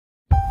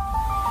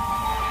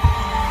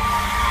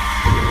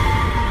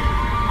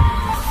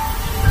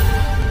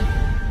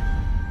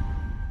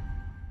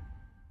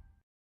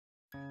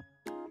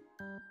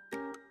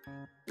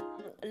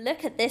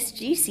Look at this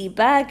juicy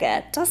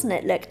burger. Doesn't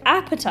it look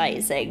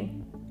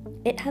appetizing?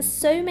 It has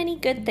so many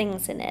good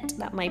things in it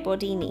that my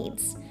body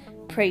needs.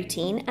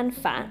 Protein and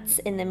fats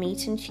in the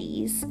meat and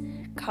cheese,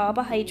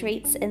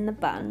 carbohydrates in the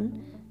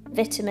bun,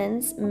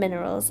 vitamins,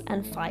 minerals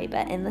and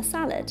fibre in the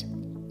salad.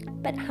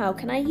 But how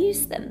can I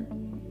use them?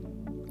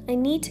 I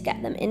need to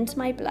get them into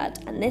my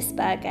blood, and this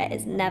burger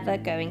is never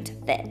going to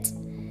fit.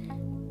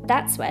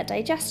 That's where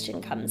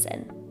digestion comes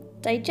in.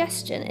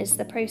 Digestion is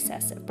the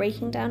process of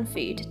breaking down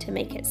food to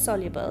make it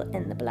soluble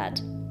in the blood.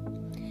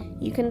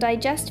 You can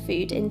digest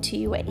food in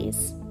two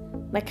ways,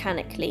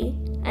 mechanically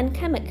and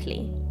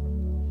chemically.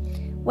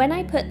 When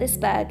I put this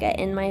burger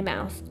in my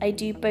mouth, I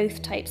do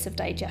both types of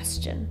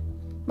digestion.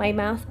 My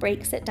mouth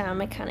breaks it down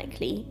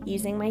mechanically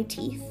using my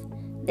teeth.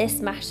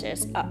 This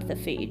mashes up the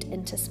food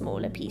into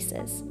smaller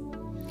pieces.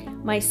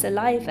 My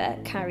saliva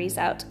carries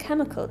out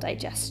chemical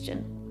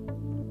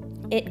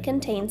digestion. It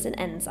contains an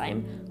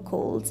enzyme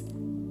called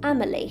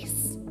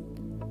amylase.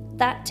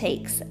 That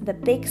takes the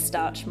big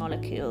starch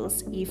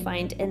molecules you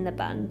find in the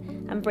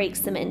bun and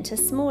breaks them into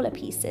smaller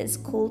pieces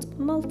called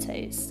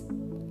maltose.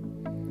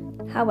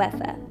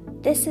 However,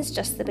 this is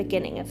just the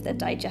beginning of the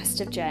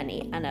digestive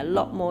journey, and a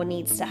lot more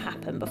needs to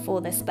happen before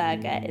this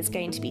burger is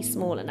going to be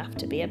small enough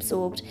to be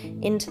absorbed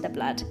into the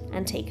blood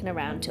and taken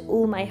around to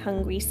all my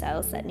hungry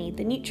cells that need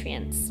the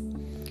nutrients.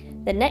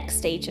 The next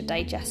stage of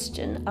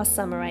digestion are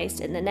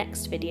summarised in the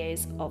next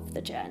videos of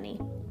the journey.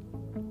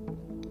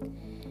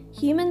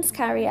 Humans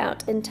carry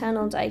out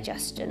internal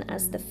digestion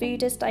as the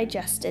food is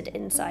digested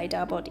inside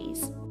our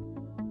bodies.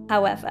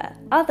 However,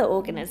 other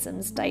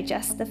organisms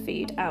digest the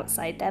food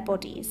outside their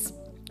bodies.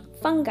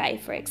 Fungi,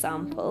 for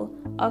example,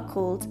 are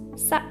called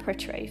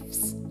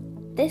saprotrophs.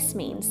 This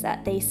means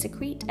that they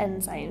secrete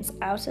enzymes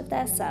out of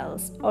their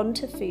cells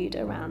onto food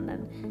around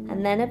them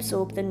and then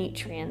absorb the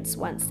nutrients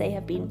once they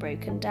have been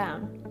broken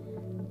down.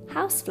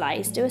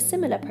 Houseflies do a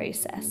similar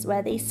process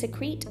where they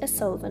secrete a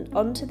solvent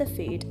onto the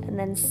food and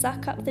then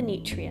suck up the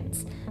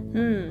nutrients.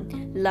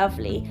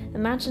 Lovely.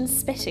 Imagine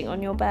spitting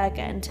on your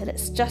burger until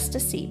it's just a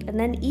soup and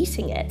then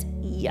eating it.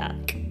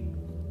 Yuck.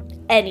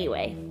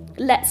 Anyway,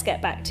 let's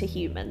get back to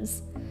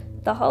humans.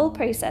 The whole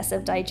process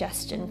of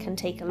digestion can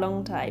take a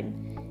long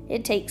time.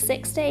 It takes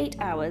 6 to 8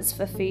 hours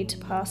for food to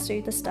pass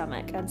through the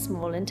stomach and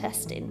small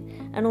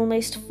intestine, and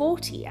almost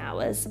 40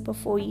 hours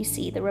before you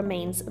see the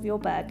remains of your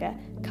burger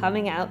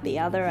coming out the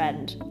other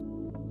end.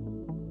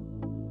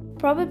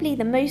 Probably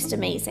the most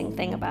amazing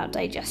thing about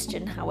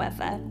digestion,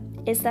 however,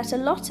 is that a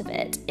lot of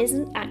it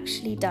isn't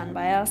actually done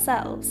by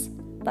ourselves,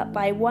 but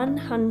by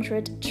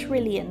 100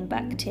 trillion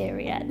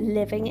bacteria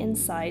living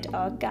inside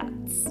our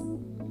guts.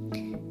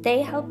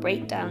 They help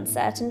break down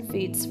certain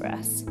foods for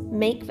us,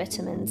 make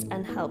vitamins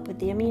and help with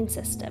the immune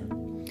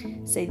system.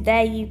 So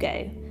there you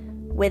go.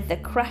 With the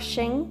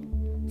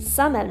crushing,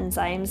 some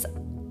enzymes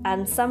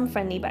and some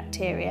friendly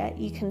bacteria,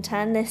 you can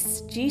turn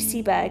this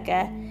juicy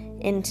burger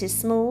into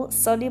small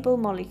soluble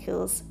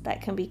molecules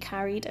that can be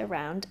carried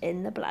around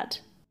in the blood.